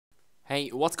Hey,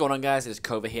 what's going on, guys? It's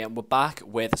Kova here, and we're back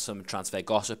with some transfer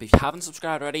gossip. If you haven't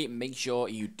subscribed already, make sure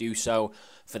you do so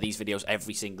for these videos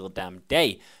every single damn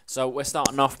day. So we're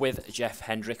starting off with Jeff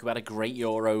Hendrick, who had a great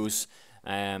Euros,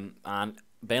 and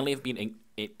Burnley have been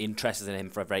interested in him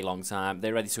for a very long time.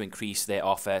 They're ready to increase their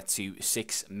offer to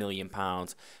 £6 million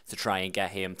to try and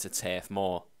get him to Turf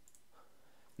Moor.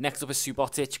 Next up is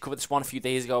Subotic. Covered this one a few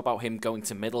days ago about him going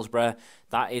to Middlesbrough.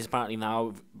 That is apparently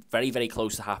now very, very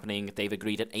close to happening. They've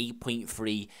agreed an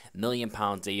 £8.3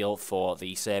 million deal for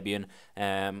the Serbian.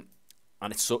 And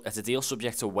it's a deal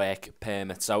subject to work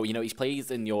permit. So, you know, he's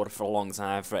played in Europe for a long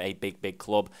time for a big, big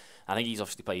club. I think he's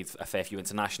obviously played a fair few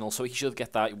internationals, so he should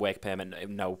get that work permit,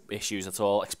 no issues at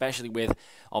all, especially with,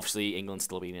 obviously, England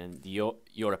still being in the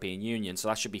European Union. So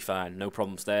that should be fine. No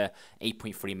problems there.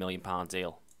 £8.3 million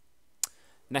deal.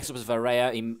 Next up is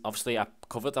Varela. Obviously, I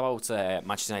covered about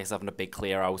Manchester United having a big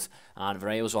clear out, and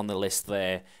Varela was on the list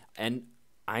there. And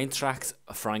Eintracht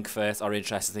Frankfurt are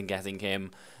interested in getting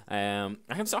him. I'll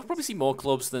probably see more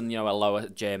clubs than a lower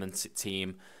German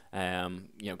team,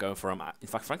 going for him. In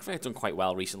fact, Frankfurt have done quite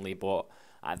well recently, but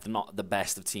they're not the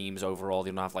best of teams overall.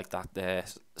 They don't have like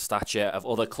that stature of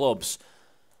other clubs.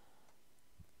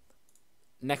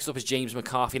 Next up is James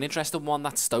McCarthy, an interesting one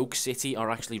that Stoke City are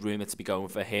actually rumoured to be going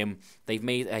for him. They've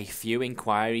made a few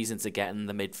inquiries into getting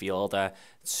the midfielder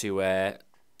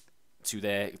to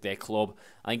their club.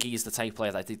 I think he's the type of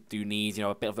player that they do need,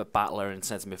 a bit of a battler in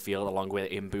centre midfield along with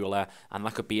Imbula, and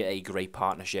that could be a great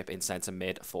partnership in centre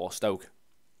mid for Stoke.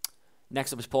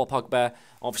 Next up is Paul Pogba.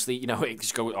 Obviously, it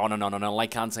just goes on and on and on. Like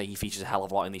Kante, he features a hell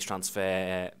of a lot in these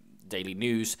transfer daily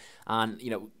news, and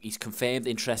he's confirmed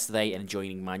interest today in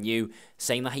joining Man U,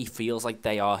 saying that he feels like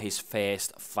they are his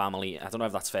first family. I don't know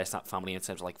if that's first family in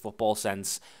terms of like football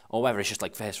sense, or whether it's just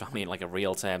like first family in like a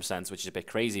real term sense, which is a bit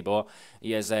crazy, but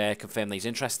he has confirmed that he's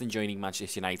interested in joining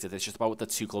Manchester United. It's just about the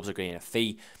two clubs agreeing a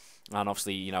fee, and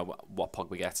obviously what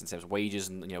Pogba gets in terms of wages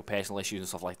and personal issues and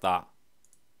stuff like that.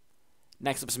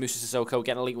 Next up is Moussa Sissoko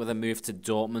getting a link with a move to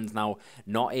Dortmund. Now,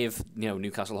 not if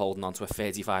Newcastle holding on to a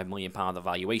 £35 million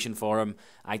evaluation for him.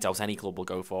 I doubt any club will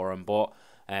go for him, but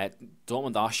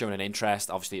Dortmund are showing an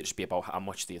interest. Obviously, it should be about how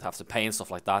much they'd have to pay and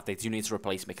stuff like that. They do need to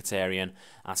replace Mkhitaryan,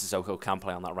 and Sissoko can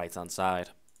play on that right-hand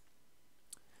side.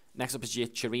 Next up is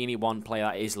Chiellini, one player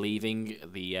that is leaving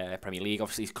the Premier League.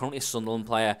 Obviously, he's currently a Sunderland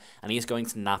player, and he is going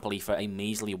to Napoli for a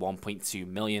measly £1.2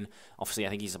 million. Obviously, I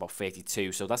think he's about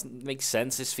 32, so that makes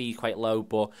sense. His fee quite low,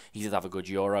 but he did have a good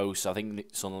Euro, so I think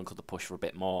Sunderland could have pushed for a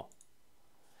bit more.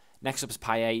 Next up is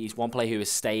Payet. He's one player who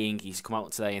is staying. He's come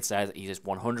out today and said he's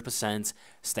 100%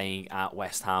 staying at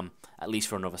West Ham, at least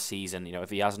for another season. If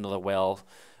he has another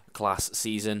world-class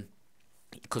season,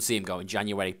 you could see him go in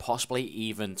January, possibly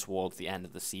even towards the end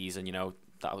of the season.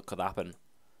 That could happen.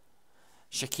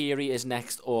 Shaqiri is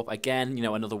next up. Again,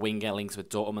 another winger linked with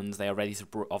Dortmund. They are ready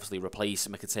to obviously replace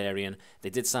Mkhitaryan. They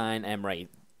did sign Emre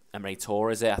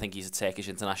Torres. I think he's a Turkish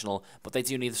international, but they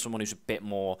do need someone who's a bit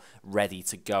more ready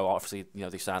to go. Obviously,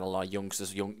 they signed a lot of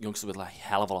youngsters with like a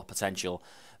hell of a lot of potential,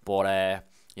 but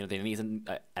they need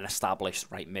an established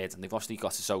right mid, and they've obviously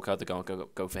got Sissoko to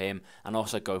go for him, and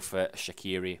also go for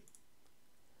Shaqiri.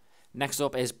 Next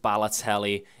up is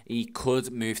Balotelli. He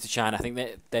could move to China. I think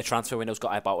their transfer window's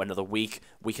got about another week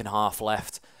and a half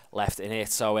left in it.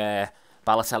 So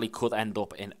Balotelli could end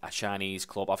up in a Chinese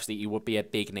club. Obviously, he would be a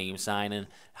big name signing.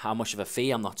 How much of a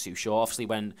fee, I'm not too sure. Obviously,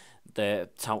 when they're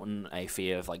touting a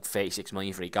fee of like 36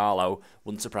 million for Igalo,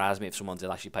 wouldn't surprise me if someone did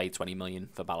actually pay 20 million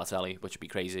for Balotelli, which would be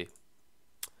crazy.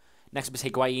 Next up is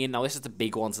Higuain. Now, this is the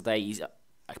big one today. He's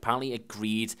apparently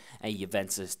agreed a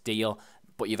Juventus deal,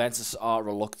 but Juventus are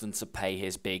reluctant to pay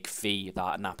his big fee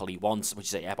that Napoli wants,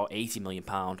 which is about £80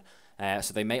 million.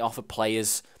 So they may offer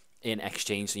players in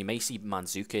exchange. So you may see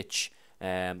Mandzukic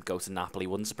go to Napoli.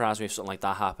 Wouldn't surprise me if something like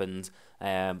that happened.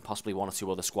 Possibly one or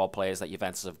two other squad players that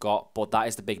Juventus have got. But that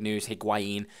is the big news.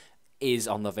 Higuain is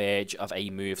on the verge of a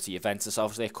move to Juventus.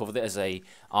 Obviously, I covered it as a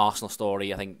Arsenal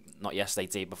story, I think not yesterday,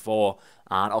 day before,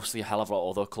 and obviously a hell of a lot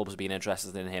of other clubs have been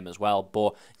interested in him as well,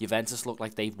 but Juventus look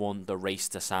like they've won the race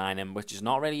to sign him, which is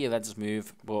not really a Juventus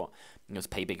move, but to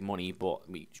pay big money, but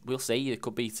we'll see. It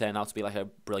could turn out to be like a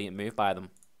brilliant move by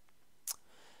them.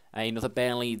 Another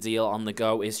Burnley deal on the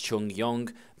go is Chung Young.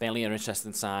 Burnley are interested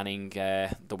in signing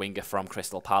the winger from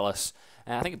Crystal Palace.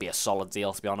 I think it'd be a solid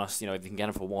deal, to be honest. If you can get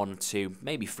him for 1, 2,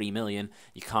 maybe 3 million,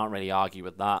 you can't really argue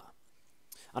with that.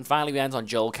 And finally, we end on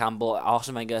Joel Campbell.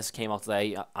 Arsene Wenger came out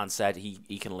today and said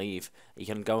he can leave. He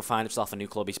can go and find himself a new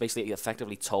club. He's basically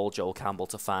effectively told Joel Campbell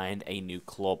to find a new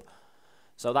club.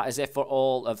 So that is it for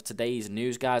all of today's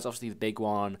news, guys. Obviously, the big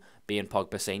one being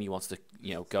Pogba saying he wants to,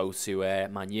 go to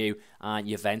Man U, and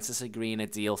Juventus agreeing a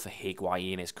deal for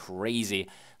Higuain is crazy.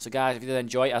 So, guys, if you did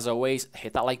enjoy, as always,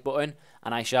 hit that like button,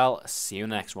 and I shall see you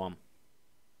in the next one.